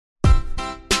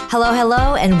Hello,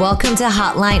 hello, and welcome to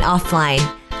Hotline Offline.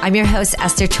 I'm your host,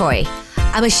 Esther Choi.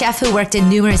 I'm a chef who worked in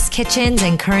numerous kitchens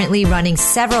and currently running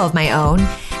several of my own.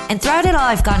 And throughout it all,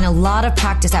 I've gotten a lot of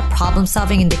practice at problem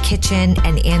solving in the kitchen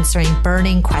and answering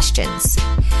burning questions.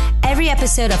 Every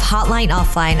episode of Hotline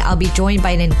Offline, I'll be joined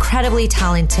by an incredibly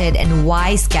talented and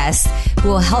wise guest who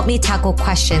will help me tackle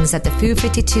questions that the Food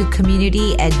 52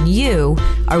 community and you,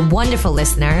 our wonderful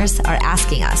listeners, are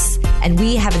asking us. And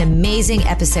we have an amazing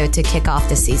episode to kick off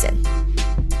this season.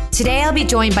 Today, I'll be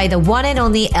joined by the one and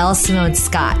only Elle Simone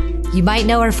Scott. You might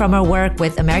know her from her work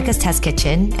with America's Test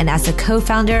Kitchen and as the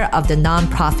co-founder of the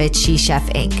nonprofit She Chef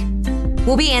Inc.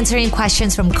 We'll be answering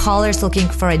questions from callers looking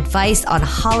for advice on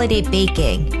holiday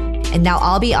baking. And now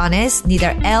I'll be honest,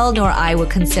 neither Elle nor I would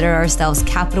consider ourselves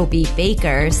capital B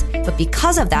bakers, but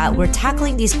because of that, we're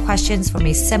tackling these questions from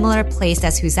a similar place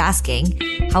as who's asking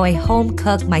how a home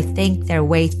cook might think their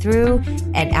way through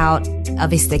and out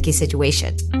of a sticky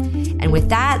situation. And with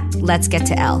that, let's get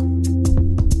to Elle.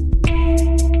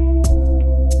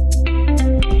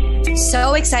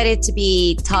 So excited to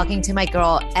be talking to my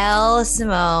girl, Elle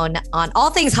Simone, on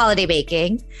all things holiday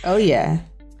baking. Oh, yeah.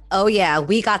 Oh, yeah.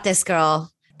 We got this, girl.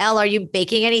 Elle, are you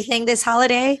baking anything this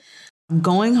holiday? I'm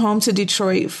going home to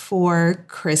Detroit for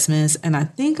Christmas, and I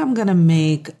think I'm going to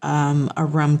make a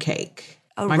rum cake.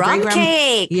 Rum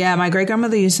cake? Yeah, my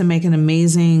great-grandmother used to make an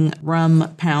amazing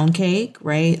rum pound cake,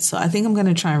 right? So I think I'm going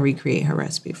to try and recreate her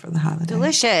recipe for the holiday.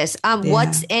 Delicious. Yeah.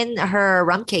 What's in her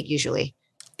rum cake usually?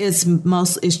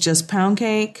 It's just pound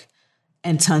cake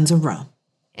and tons of rum.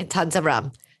 And tons of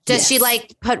rum. Does she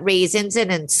like put raisins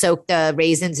in and soak the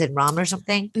raisins in rum or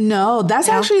something? No, that's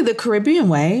actually the Caribbean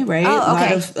way, right? Oh,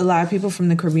 okay. A lot of people from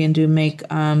the Caribbean do make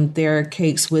their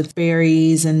cakes with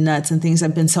berries and nuts and things that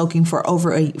have been soaking for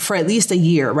at least a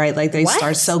year, right? Like they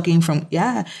start soaking from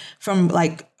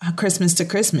like Christmas to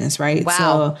Christmas, right?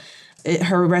 Wow. So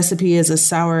her recipe is a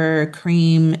sour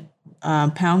cream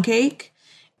pound cake.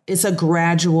 It's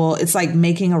it's like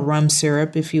making a rum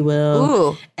syrup, if you will.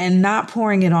 Ooh. And not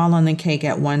pouring it all on the cake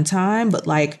at one time, but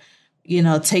like,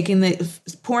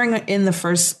 pouring in the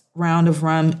first round of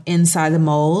rum inside the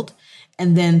mold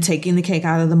and then taking the cake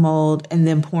out of the mold and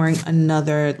then pouring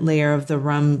another layer of the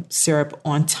rum syrup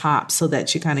on top so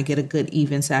that you kind of get a good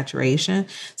even saturation.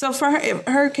 So for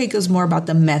her cake is more about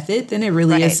the method than it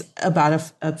really is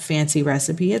about a fancy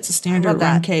recipe. It's a standard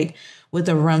rum cake with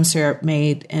a rum syrup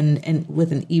made and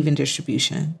with an even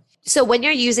distribution. So when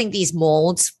you're using these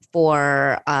molds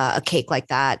for a cake like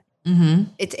that,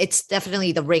 it's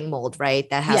definitely the ring mold, right?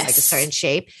 That has like a certain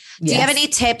shape. Do you have any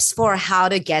tips for how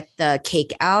to get the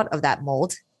cake out of that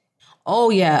mold? Oh,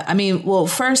 yeah. I mean, well,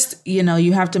 first,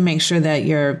 you have to make sure that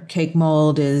your cake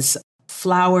mold is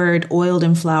oiled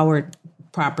and floured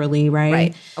properly, right?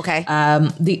 Right. Okay.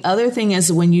 The other thing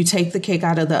is when you take the cake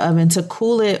out of the oven to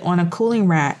cool it on a cooling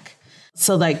rack,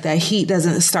 so like that heat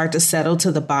doesn't start to settle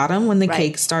to the bottom when the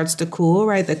cake starts to cool,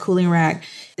 right? The cooling rack,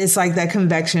 it's like that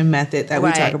convection method that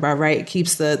we talk about, right? It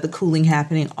keeps the cooling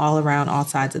happening all around all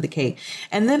sides of the cake.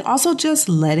 And then also just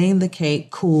letting the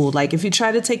cake cool. Like if you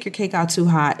try to take your cake out too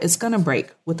hot, it's going to break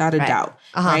without a doubt,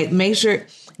 right? Make sure,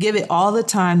 give it all the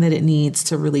time that it needs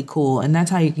to really cool. And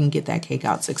that's how you can get that cake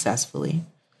out successfully.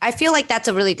 I feel like that's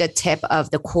a really good tip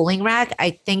of the cooling rack.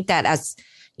 I think that as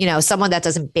someone that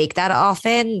doesn't bake that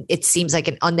often, it seems like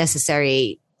an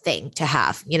unnecessary thing to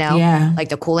have, like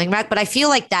the cooling rack. But I feel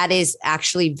like that is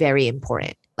actually very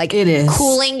important. Like it is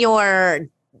cooling your,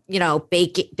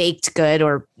 baked good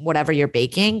or whatever you're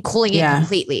baking, cooling it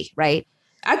completely, right?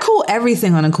 I cool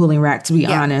everything on a cooling rack, to be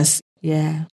honest.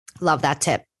 Yeah. Love that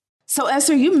tip. So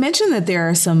Esther, you mentioned that there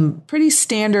are some pretty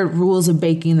standard rules of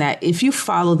baking that if you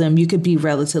follow them, you could be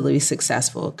relatively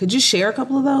successful. Could you share a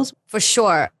couple of those? For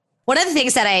sure. One of the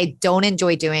things that I don't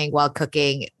enjoy doing while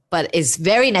cooking, but is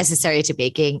very necessary to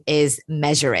baking, is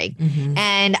measuring.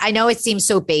 And I know it seems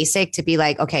so basic to be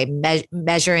like, okay,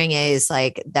 measuring is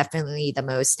like definitely the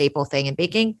most staple thing in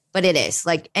baking, but it is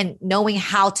like, and knowing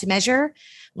how to measure,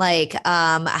 like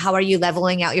how are you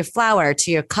leveling out your flour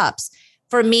to your cups?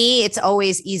 For me, it's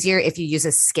always easier if you use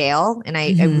a scale. And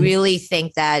I really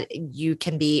think that you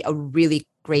can be a really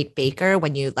great baker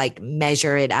when you like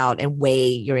measure it out and weigh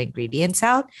your ingredients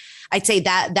out. I'd say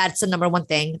that's the number one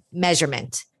thing,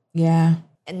 measurement. Yeah.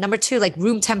 And number two, like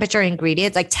room temperature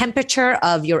ingredients, like temperature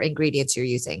of your ingredients you're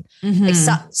using. Like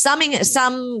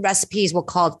some recipes will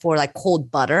call for like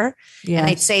cold butter. Yes. And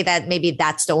I'd say that maybe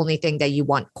that's the only thing that you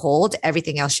want cold.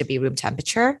 Everything else should be room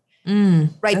temperature.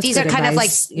 Right. These are kind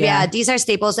advice. Of like, these are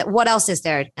staples. What else is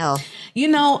there? Oh,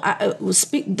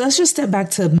 let's just step back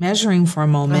to measuring for a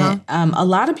moment. A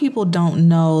lot of people don't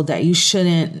know that you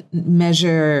shouldn't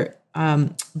measure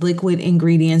liquid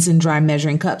ingredients in dry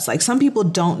measuring cups. Like some people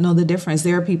don't know the difference.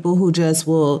 There are people who just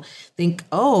will think,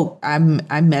 oh, I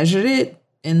measured it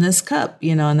in this cup,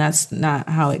 and that's not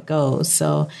how it goes.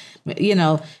 So,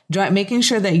 making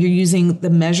sure that you're using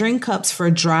the measuring cups for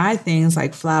dry things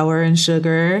like flour and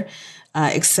sugar,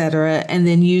 etc., and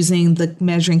then using the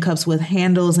measuring cups with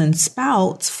handles and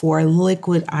spouts for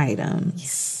liquid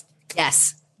items.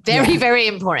 Yes. Very, very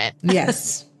important.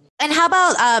 Yes. And how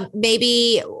about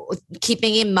maybe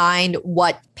keeping in mind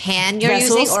what pan you're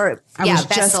using? Or I was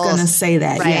just going to say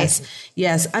that. Right.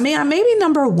 Yes. I mean, maybe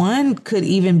number one could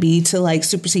even be to like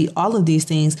supersede all of these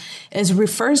things is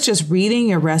first just reading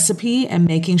your recipe and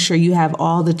making sure you have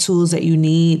all the tools that you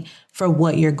need for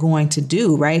what you're going to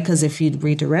do, right? Because if you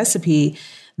read the recipe,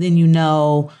 then you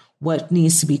know what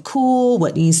needs to be cool,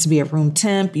 what needs to be at room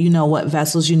temp, what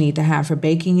vessels you need to have for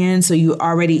baking in. So you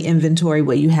already inventory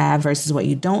what you have versus what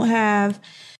you don't have.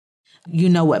 You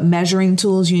know what measuring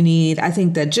tools you need. I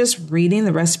think that just reading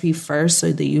the recipe first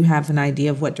so that you have an idea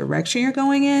of what direction you're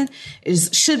going in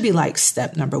should be like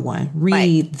step number one.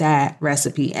 Read that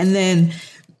recipe. And then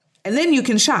you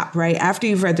can shop, right? After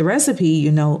you've read the recipe,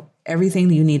 you know everything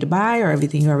that you need to buy or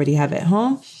everything you already have at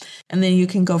home. And then you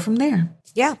can go from there.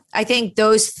 Yeah. I think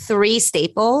those 3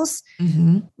 staples,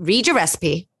 read your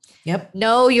recipe. Yep.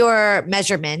 Know your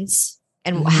measurements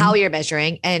and how you're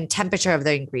measuring and temperature of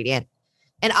the ingredient.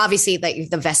 And obviously like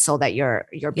the vessel that you're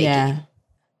baking. Yeah.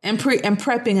 And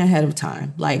prepping ahead of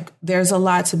time. Like there's a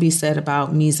lot to be said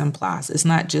about mise en place. It's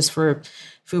not just for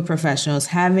food professionals.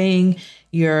 Having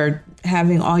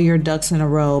all your ducks in a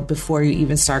row before you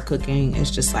even start cooking is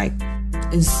just like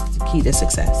is the key to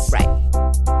success. Right.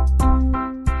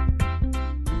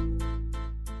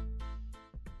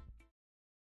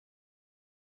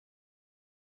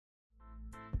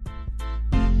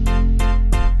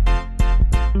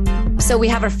 So we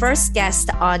have our first guest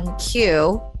on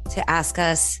queue to ask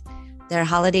us their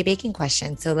holiday baking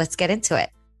question. So let's get into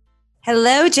it.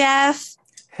 Hello, Jeff.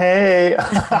 Hey.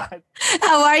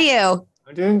 How are you?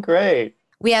 I'm doing great.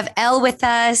 We have Elle with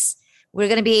us. We're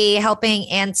going to be helping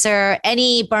answer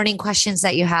any burning questions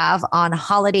that you have on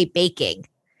holiday baking.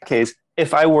 Case,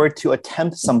 if I were to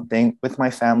attempt something with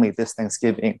my family this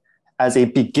Thanksgiving as a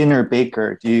beginner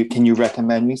baker, can you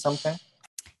recommend me something?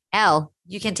 Elle,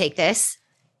 you can take this.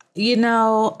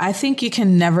 I think you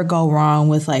can never go wrong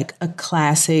with like a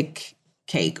classic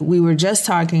cake. We were just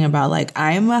talking about like,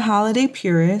 I am a holiday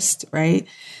purist, right?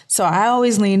 So I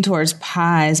always lean towards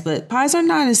pies, but pies are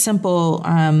not as simple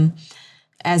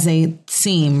as they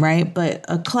seem, right? But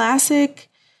a classic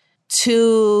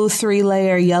 2-3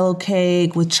 layer yellow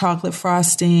cake with chocolate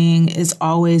frosting is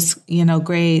always,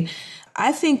 great.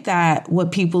 I think that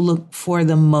what people look for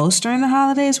the most during the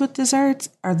holidays with desserts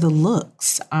are the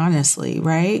looks, honestly,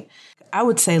 right? I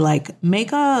would say like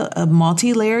make a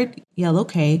multi-layered yellow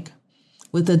cake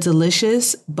with a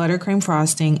delicious buttercream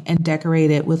frosting and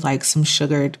decorate it with like some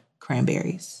sugared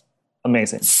cranberries.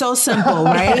 Amazing. So simple,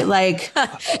 right? Like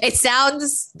it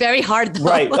sounds very hard though.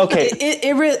 Right. Okay.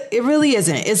 It really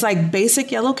isn't. It's like basic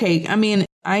yellow cake. I mean,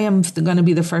 I am going to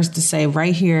be the first to say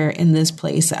right here in this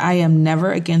place, I am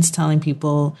never against telling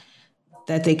people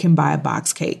that they can buy a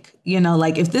box cake.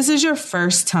 Like if this is your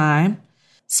first time,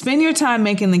 spend your time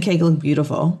making the cake look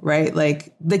beautiful, right?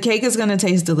 Like the cake is going to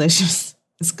taste delicious.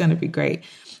 It's going to be great.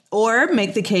 Or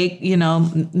make the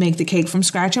cake from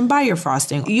scratch and buy your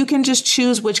frosting. You can just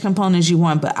choose which components you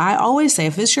want. But I always say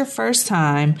if it's your first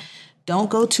time, don't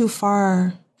go too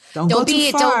far. Don't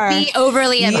be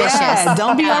overly ambitious. Yeah,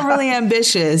 don't be overly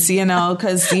ambitious,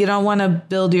 because you don't want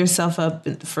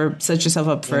to set yourself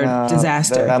up for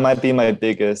disaster. That might be my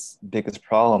biggest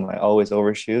problem. I always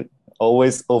overshoot,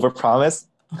 always overpromise.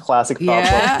 Classic problem.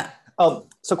 Yeah.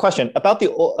 So question about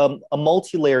a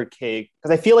multi-layered cake,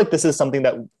 because I feel like this is something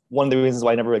that one of the reasons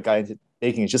why I never got into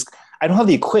baking is just I don't have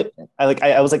the equipment.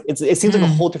 I was like, it seems like a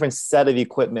whole different set of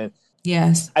equipment.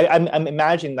 Yes. I'm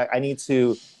imagining that I need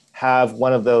to have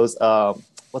one of those,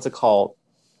 what's it called?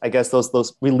 I guess those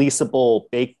releasable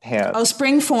bake pans. Oh,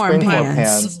 springform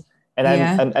pans.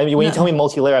 And when you tell me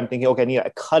multi-layer, I'm thinking, okay, I need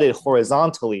to cut it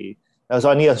horizontally. So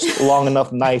I need a long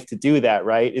enough knife to do that,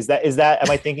 right? Is that?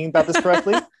 Am I thinking about this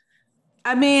correctly?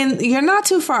 I mean, you're not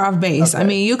too far off base. Okay. I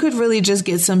mean, you could really just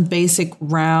get some basic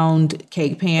round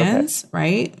cake pans,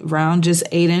 right? Round, just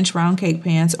 8-inch round cake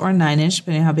pans or 9-inch,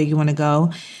 depending on how big you want to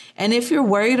go. And if you're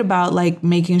worried about like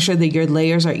making sure that your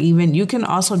layers are even, you can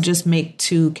also just make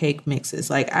 2 cake mixes.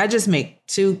 Like I just make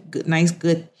 2 nice,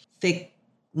 good, thick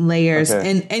layers,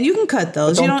 and you can cut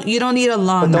those. You don't need a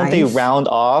long knife. Don't they round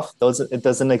off? It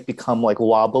doesn't like become like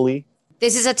wobbly.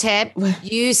 This is a tip.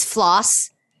 Use floss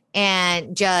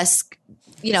and just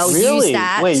Really? use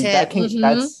that. Wait, that can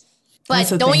that's. But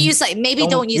don't use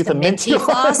don't use the minty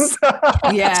floss.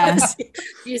 Yeah.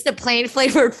 Use the plain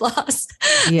flavored floss.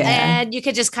 Yeah. And you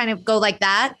could just kind of go like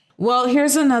that. Well,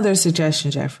 here's another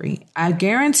suggestion, Jeffrey. I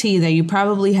guarantee that you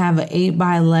probably have an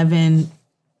 8x11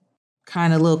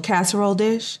 kind of little casserole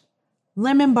dish.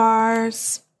 Lemon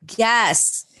bars.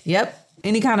 Yes. Yep.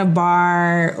 Any kind of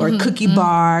bar or cookie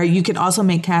bar. You can also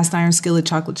make cast iron skillet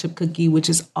chocolate chip cookie, which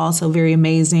is also very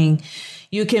amazing.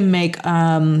 You can make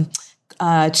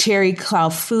cherry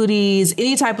clafoutis,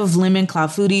 any type of lemon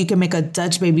clafouti. You can make a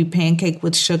Dutch baby pancake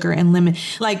with sugar and lemon.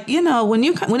 Like, when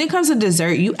it comes to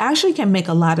dessert, you actually can make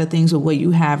a lot of things with what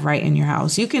you have right in your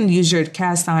house. You can use your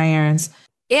cast irons.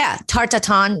 Yeah, tarte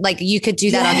tatin, like you could do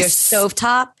that on your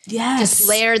stovetop. Yes. Just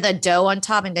layer the dough on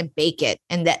top and then bake it.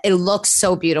 And it looks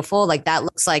so beautiful. Like that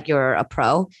looks like you're a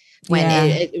pro when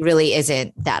it really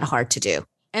isn't that hard to do.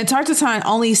 And tarte tatin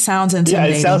only sounds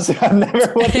intimidating. Yeah, it sounds, I've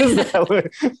never, what is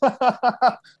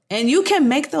that? And you can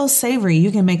make those savory.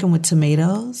 You can make them with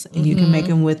tomatoes. And you can make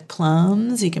them with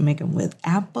plums. You can make them with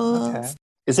apples. Okay.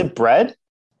 Is it bread?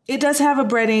 It does have a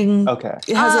breading. Okay.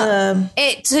 It has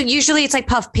so usually it's like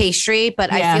puff pastry,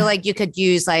 but I feel like you could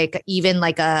use even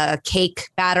a cake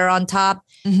batter on top.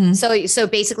 So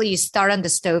basically you start on the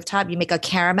stovetop, you make a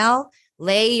caramel,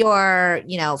 lay your,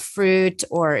 fruit,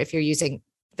 or if you're using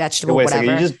vegetable, wait whatever. A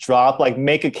second, you just drop,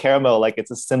 make a caramel like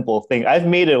it's a simple thing. I've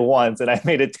made it once and I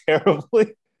made it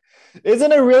terribly.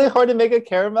 Isn't it really hard to make a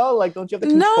caramel? Don't you have to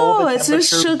control the temperature it's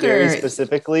just sugar. very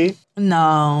specifically?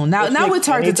 No, not with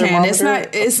tarte tatin. It's not.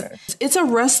 It's a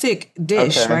rustic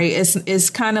dish, right? It's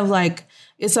kind of like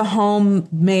it's a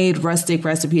homemade rustic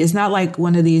recipe. It's not like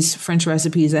one of these French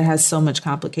recipes that has so much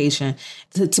complication.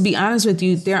 To be honest with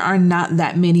you, there are not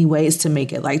that many ways to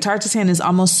make it. Like tarte tatin is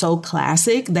almost so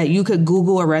classic that you could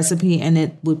Google a recipe and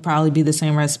it would probably be the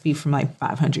same recipe from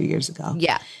 500 years ago.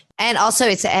 Yeah. And also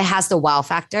it has the wow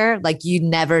factor. Like you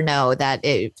never know that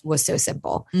it was so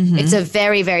simple. It's a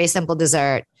very, very simple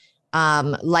dessert.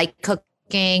 Like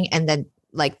cooking and then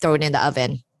throw it in the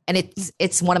oven. And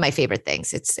it's one of my favorite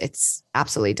things. It's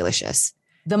absolutely delicious.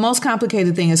 The most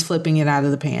complicated thing is flipping it out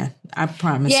of the pan. I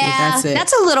promise you. That's it.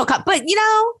 That's a little, but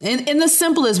in the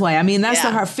simplest way. I mean, that's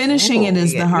the hard, finishing it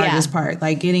is the hardest part.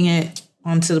 Like getting it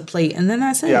onto the plate and then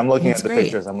that's it. Yeah, I'm looking at the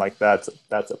pictures. I'm like, that's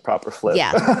a proper flip.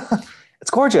 Yeah. It's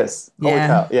gorgeous. Holy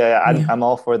cow. Yeah. I'm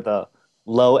all for the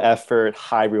low effort,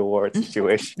 high reward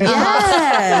situation.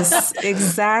 Yes,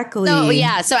 exactly.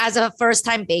 So as a first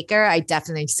time baker, I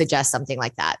definitely suggest something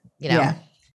like that. Yeah.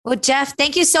 Well, Jeff,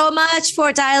 thank you so much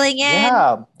for dialing in.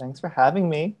 Yeah, thanks for having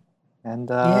me. And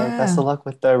best of luck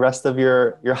with the rest of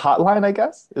your hotline, I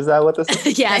guess. Is that what this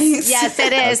is? Yes,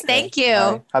 it is. Okay. Thank you.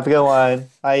 Right. Have a good one.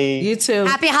 Bye. You too.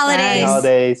 Happy holidays. Happy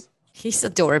holidays. He's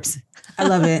adorbs. I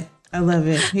love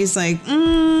it. He's like, I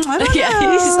don't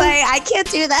know. He's like, I can't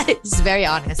do that. He's very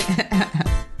honest.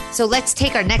 So let's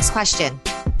take our next question.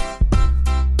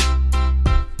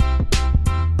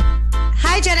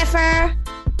 Hi, Jennifer.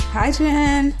 Hi,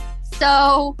 Jen.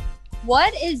 So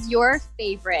what is your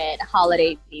favorite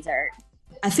holiday dessert?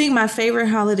 I think my favorite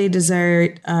holiday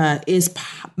dessert is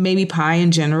maybe pie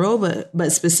in general,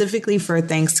 but specifically for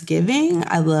Thanksgiving,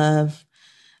 I love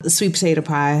the sweet potato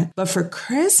pie. But for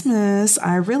Christmas,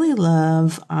 I really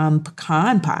love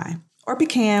pecan pie or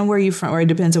pecan, where you from, or it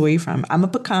depends on where you're from. I'm a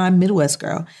pecan Midwest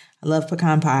girl. I love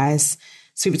pecan pies,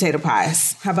 sweet potato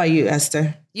pies. How about you,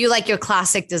 Esther? You like your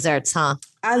classic desserts, huh?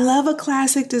 I love a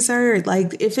classic dessert.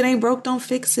 Like if it ain't broke, don't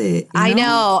fix it. I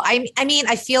know. I mean,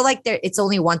 I feel like it's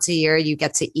only once a year you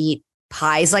get to eat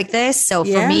pies like this. So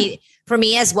for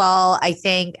me as well, I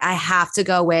think I have to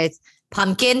go with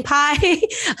pumpkin pie.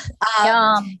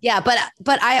 Yeah,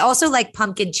 but I also like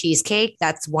pumpkin cheesecake.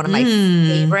 That's one of my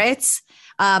favorites.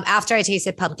 After I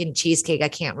tasted pumpkin cheesecake, I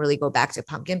can't really go back to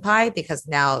pumpkin pie because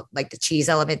now the cheese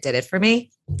element did it for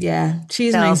me. Yeah,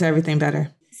 cheese makes everything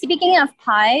better. Speaking of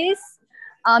pies,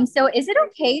 so is it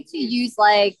okay to use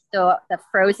the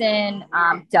frozen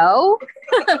dough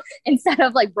instead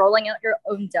of rolling out your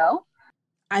own dough?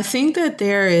 I think that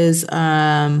there is,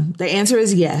 the answer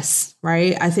is yes,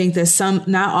 right? I think that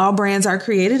not all brands are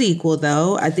created equal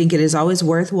though. I think it is always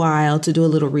worthwhile to do a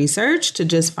little research to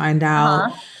just find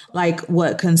out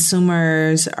what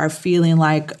consumers are feeling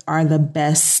like are the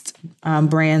best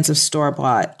brands of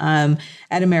store-bought.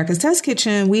 At America's Test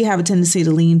Kitchen, we have a tendency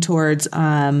to lean towards,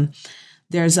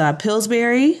 there's a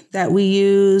Pillsbury that we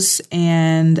use,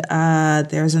 and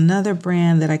there's another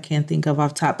brand that I can't think of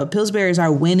off top, but Pillsbury is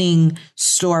our winning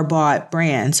store-bought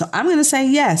brand. So I'm going to say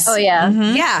yes. Oh, yeah.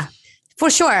 Mm-hmm. Yeah, for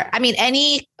sure. I mean,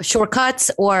 any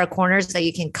shortcuts or corners that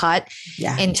you can cut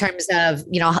in terms of,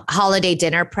 holiday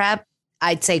dinner prep,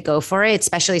 I'd say go for it,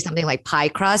 especially something like pie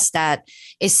crust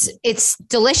it's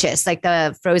delicious, like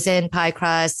the frozen pie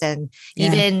crust and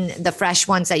even the fresh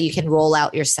ones that you can roll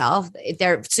out yourself.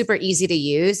 They're super easy to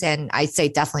use, and I'd say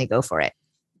definitely go for it.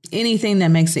 Anything that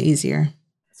makes it easier.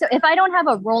 So if I don't have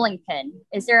a rolling pin,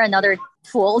 is there another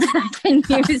tool that I can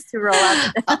use to roll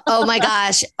out? Oh my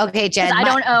gosh. Okay, Jen. I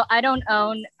don't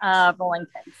own a rolling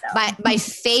pin. So. My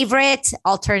favorite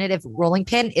alternative rolling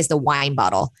pin is the wine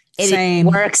bottle. Same.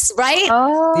 It works, right?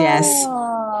 Oh. Yes.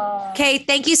 Okay,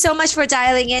 thank you so much for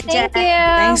dialing in, Jen. Thank you.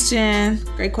 Thanks, Jen.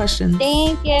 Great question.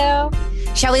 Thank you.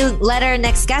 Shall we let our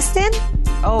next guest in?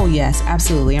 Oh, yes,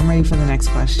 absolutely. I'm ready for the next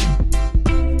question.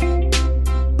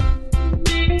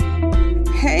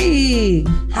 Hey.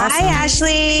 Hi, Awesome.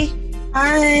 Ashley.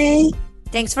 Hi.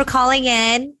 Thanks for calling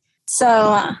in.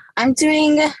 So I'm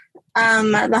doing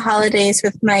the holidays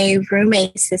with my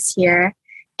roommates this year,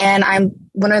 and I'm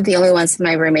one of the only ones in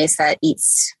my roommates that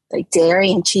eats like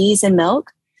dairy and cheese and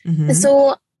milk. Mm-hmm.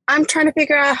 So I'm trying to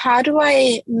figure out, how do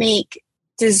I make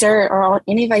dessert or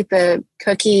any of like the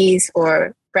cookies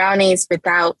or brownies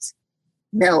without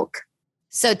milk?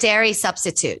 So dairy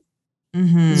substitute.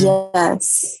 Mm-hmm.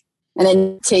 Yes. And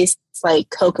it tastes like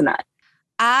coconut.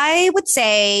 I would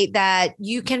say that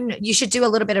you should do a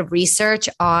little bit of research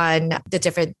on the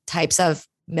different types of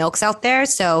milks out there.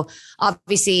 So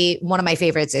obviously one of my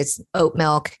favorites is oat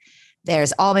milk.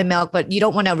 There's almond milk, but you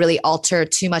don't want to really alter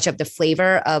too much of the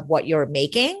flavor of what you're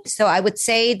making. So I would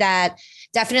say that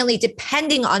definitely,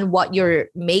 depending on what you're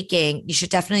making, you should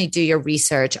definitely do your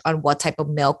research on what type of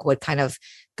milk would kind of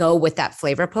go with that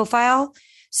flavor profile.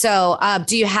 So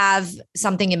do you have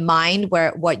something in mind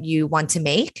what you want to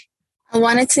make? I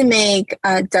wanted to make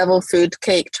a devil food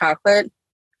cake chocolate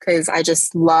because I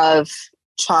just love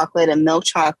chocolate and milk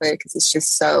chocolate because it's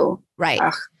just so right.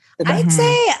 The best.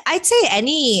 I'd say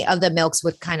any of the milks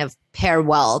would kind of pair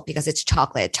well because it's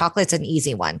chocolate. Chocolate's an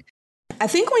easy one. I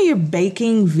think when you're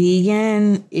baking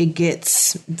vegan, it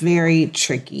gets very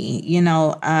tricky,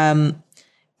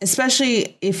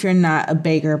 especially if you're not a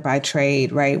baker by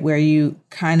trade, right? Where you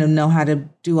kind of know how to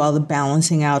do all the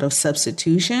balancing out of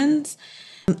substitutions.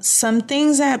 Some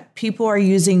things that people are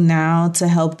using now to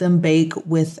help them bake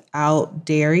without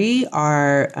dairy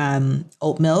are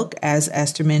oat milk, as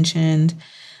Esther mentioned,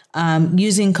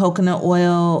 using coconut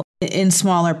oil in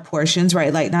smaller portions,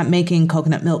 right? Like not making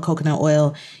coconut milk, coconut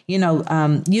oil,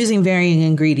 using varying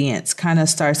ingredients kind of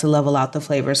starts to level out the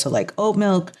flavor. So like oat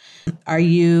milk. Are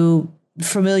you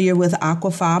familiar with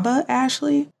aquafaba,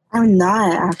 Ashley? I'm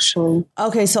not actually.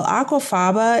 Okay, so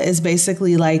aquafaba is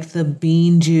basically like the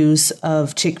bean juice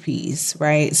of chickpeas,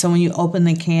 right? So when you open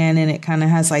the can and it kind of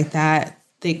has like that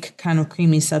thick kind of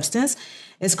creamy substance,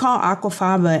 it's called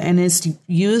aquafaba, and it's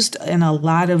used in a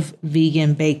lot of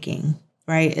vegan baking,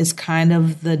 right? It's kind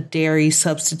of the dairy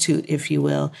substitute, if you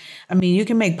will. I mean, you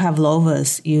can make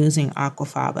pavlovas using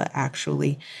aquafaba,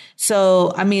 actually.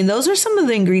 So, I mean, those are some of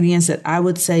the ingredients that I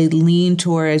would say lean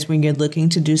towards when you're looking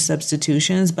to do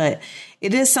substitutions, but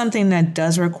it is something that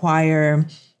does require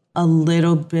a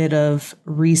little bit of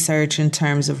research in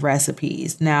terms of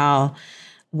recipes. Now,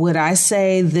 would I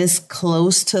say this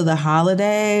close to the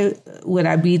holiday, would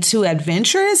I be too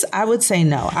adventurous? I would say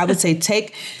no. I would say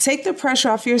take the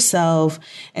pressure off yourself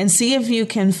and see if you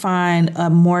can find a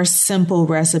more simple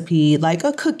recipe like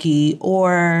a cookie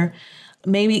or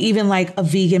maybe even like a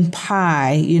vegan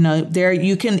pie.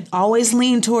 You can always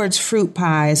lean towards fruit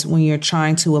pies when you're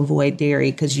trying to avoid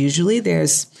dairy because usually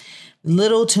there's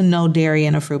little to no dairy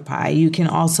in a fruit pie. You can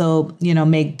also,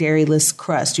 make dairyless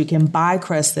crust. You can buy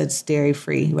crust that's dairy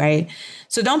free, right?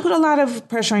 So don't put a lot of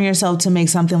pressure on yourself to make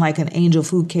something like an angel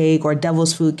food cake or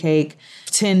devil's food cake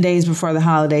 10 days before the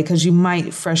holiday because you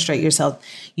might frustrate yourself.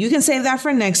 You can save that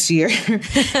for next year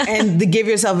and to give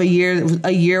yourself a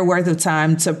year worth of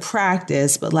time to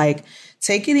practice, but like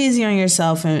take it easy on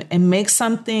yourself and make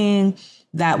something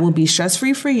that will be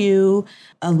stress-free for you,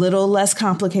 a little less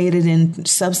complicated in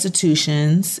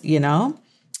substitutions,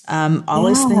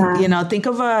 always think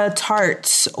of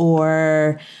tarts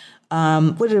or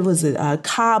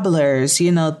cobblers,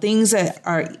 things that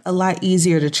are a lot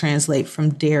easier to translate from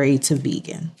dairy to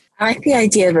vegan. I like the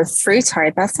idea of a fruit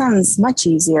tart. That sounds much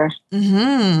easier.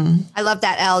 Mm-hmm. I love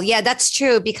that, Elle. Yeah, that's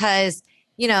true because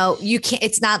you can't,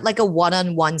 it's not like a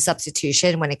one-on-one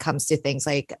substitution when it comes to things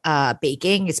like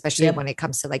baking, especially when it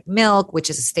comes to like milk, which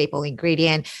is a staple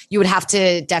ingredient. You would have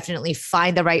to definitely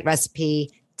find the right recipe,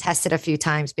 test it a few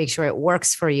times, make sure it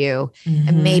works for you. Mm-hmm.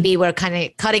 And maybe we're kind of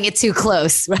cutting it too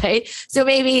close, right? So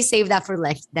maybe save that for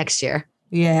next year.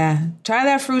 Yeah. Try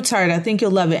that fruit tart. I think you'll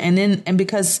love it. And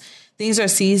because things are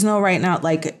seasonal right now.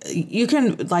 Like you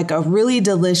can like a really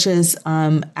delicious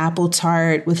apple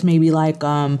tart with maybe like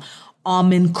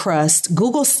almond crust.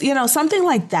 Google, something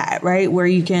like that, right? Where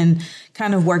you can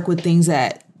kind of work with things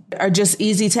that are just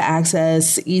easy to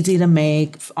access, easy to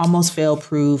make, almost fail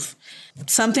proof.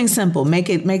 Something simple. Make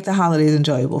the holidays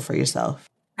enjoyable for yourself.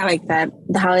 I like that.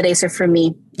 The holidays are for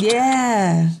me.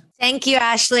 Yeah. Thank you,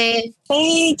 Ashley.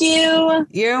 Thank you.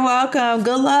 You're welcome.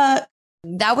 Good luck.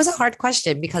 That was a hard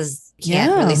question because you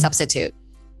can't really substitute.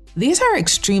 These are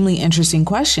extremely interesting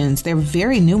questions. They're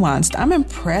very nuanced. I'm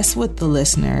impressed with the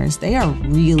listeners. They are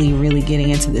really, really getting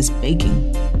into this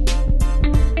baking.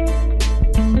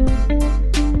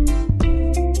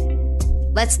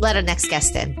 Let's let our next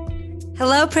guest in.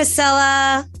 Hello,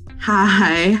 Priscilla.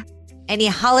 Hi. Any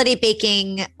holiday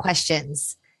baking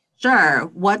questions? Sure.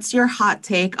 What's your hot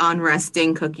take on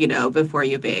resting cookie dough before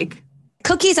you bake?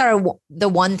 Cookies are the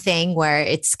one thing where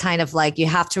it's kind of like you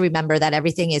have to remember that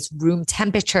everything is room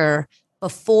temperature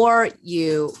before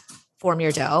you form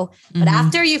your dough. But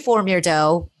after you form your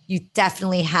dough, you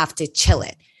definitely have to chill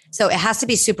it. So it has to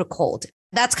be super cold.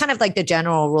 That's kind of like the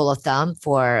general rule of thumb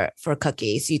for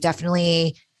cookies. You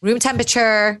definitely room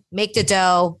temperature, make the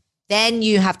dough, then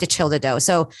you have to chill the dough.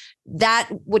 So that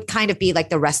would kind of be like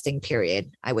the resting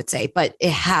period, I would say, but it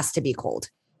has to be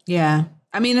cold. Yeah.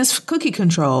 I mean, it's cookie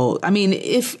control. I mean,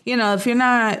 if you're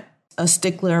not a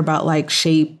stickler about like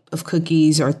shape of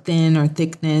cookies or thin or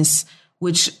thickness,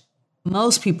 which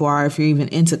most people are if you're even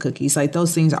into cookies, like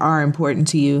those things are important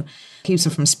to you. Keeps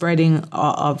them from spreading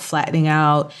or flattening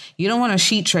out. You don't want a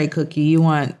sheet tray cookie. You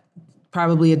want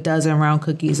probably a dozen round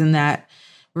cookies, and that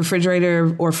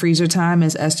refrigerator or freezer time,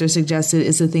 as Esther suggested,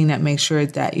 is the thing that makes sure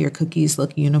that your cookies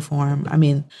look uniform. I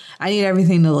mean, I need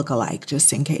everything to look alike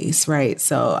just in case, right?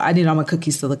 So I need all my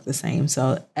cookies to look the same.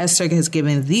 So Esther has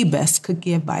given the best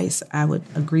cookie advice. I would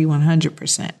agree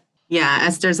 100%. Yeah,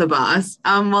 Esther's a boss.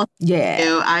 Well, yeah, thank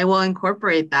you. I will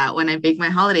incorporate that when I bake my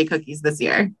holiday cookies this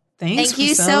year. Thanks, Thank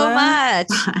you Priscilla.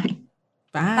 so much. Bye.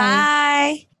 Bye.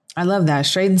 Bye. I love that.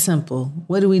 Straight and simple.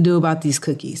 What do we do about these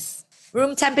cookies?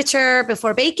 Room temperature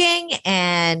before baking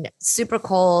and super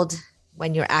cold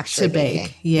when you're actually To bake.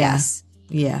 baking. Yeah.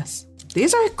 Yes.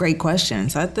 These are great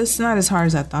questions. This is not as hard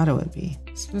as I thought it would be.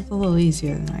 It's a little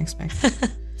easier than I expected.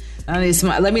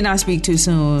 Let me not speak too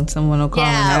soon. Someone will call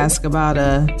and ask about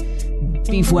a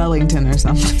beef Wellington or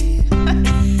something.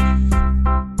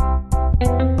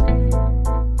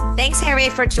 Thanks, Harry,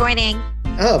 for joining.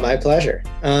 Oh, my pleasure.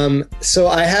 So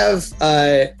I have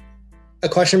a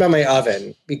question about my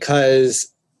oven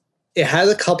because it has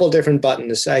a couple different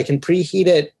buttons. I can preheat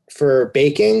it for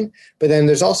baking, but then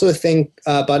there's also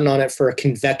a button on it for a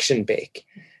convection bake.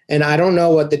 And I don't know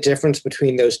what the difference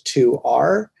between those two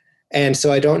are. And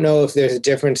so I don't know if there's a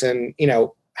difference in,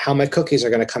 how my cookies are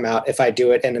going to come out if I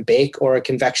do it in a bake or a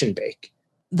convection bake.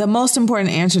 The most important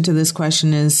answer to this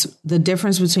question is the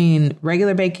difference between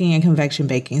regular baking and convection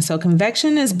baking. So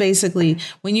convection is basically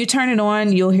when you turn it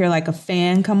on, you'll hear like a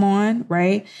fan come on,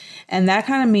 right? And that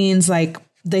kind of means like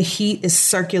the heat is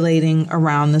circulating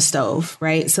around the stove,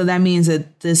 right? So that means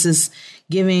that this is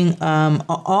giving an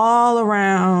all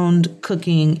around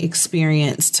cooking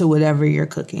experience to whatever you're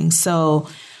cooking. So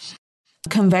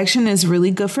convection is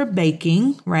really good for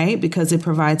baking, right? Because it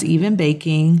provides even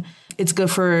baking. It's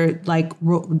good for like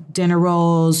dinner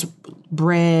rolls,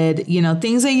 bread,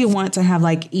 things that you want to have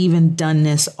like even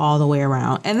doneness all the way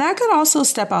around. And that could also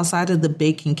step outside of the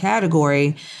baking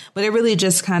category, but it really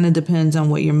just kind of depends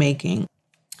on what you're making.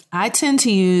 I tend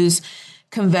to use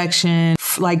convection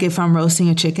like if I'm roasting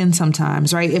a chicken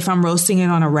sometimes, right? If I'm roasting it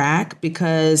on a rack,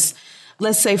 because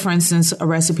let's say, for instance, a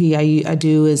recipe I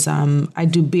do is I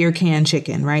do beer can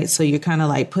chicken, right? So you're kind of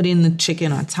like putting the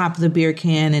chicken on top of the beer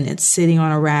can and it's sitting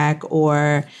on a rack,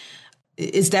 or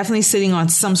it's definitely sitting on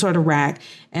some sort of rack.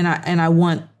 And I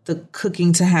want the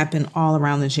cooking to happen all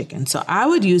around the chicken. So I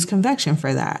would use convection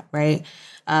for that, right?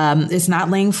 It's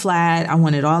not laying flat. I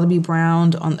want it all to be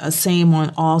browned same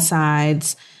on all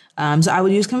sides. So I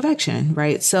would use convection,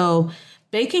 right? So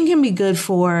baking can be good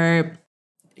for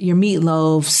your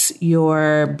meatloaves,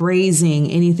 your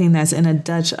braising, anything that's in a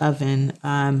Dutch oven.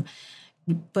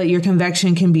 But your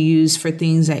convection can be used for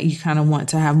things that you kind of want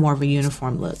to have more of a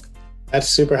uniform look. That's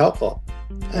super helpful.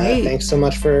 Thanks so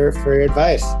much for your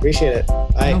advice. Appreciate it.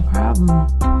 Bye. No problem.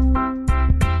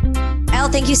 Elle,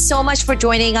 thank you so much for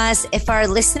joining us. If our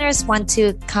listeners want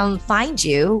to come find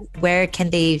you, where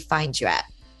can they find you at?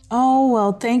 Oh,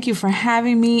 well, thank you for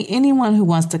having me. Anyone who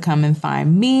wants to come and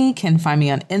find me can find me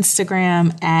on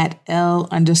Instagram at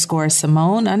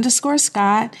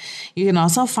Elle_Simone_Scott. You can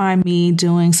also find me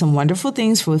doing some wonderful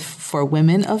things for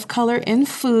women of color in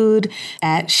food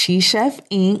at She Chef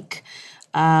Inc.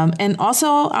 And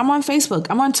also I'm on Facebook.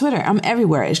 I'm on Twitter. I'm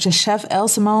everywhere. It's just Chef Elle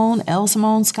Simone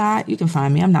Scott. You can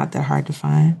find me. I'm not that hard to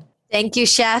find. Thank you,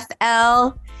 Chef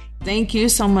Elle. Thank you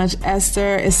so much,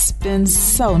 Esther. It's been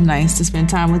so nice to spend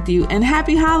time with you. And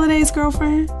happy holidays,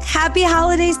 girlfriend. Happy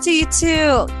holidays to you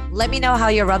too. Let me know how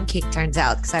your rum cake turns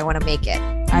out because I want to make it.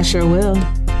 I sure will.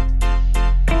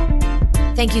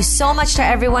 Thank you so much to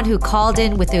everyone who called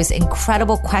in with those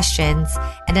incredible questions.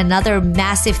 And another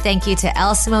massive thank you to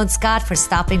Elle Simone Scott for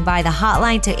stopping by the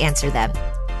hotline to answer them.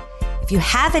 If you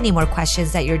have any more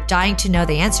questions that you're dying to know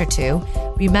the answer to,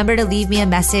 remember to leave me a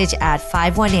message at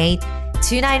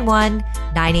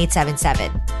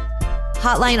 518-291-9877.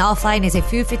 Hotline Offline is a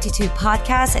Food 52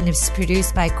 podcast and is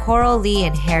produced by Coral Lee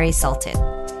and Harry Sultan.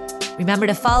 Remember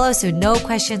to follow so no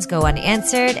questions go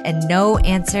unanswered and no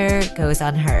answer goes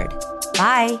unheard.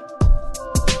 Bye.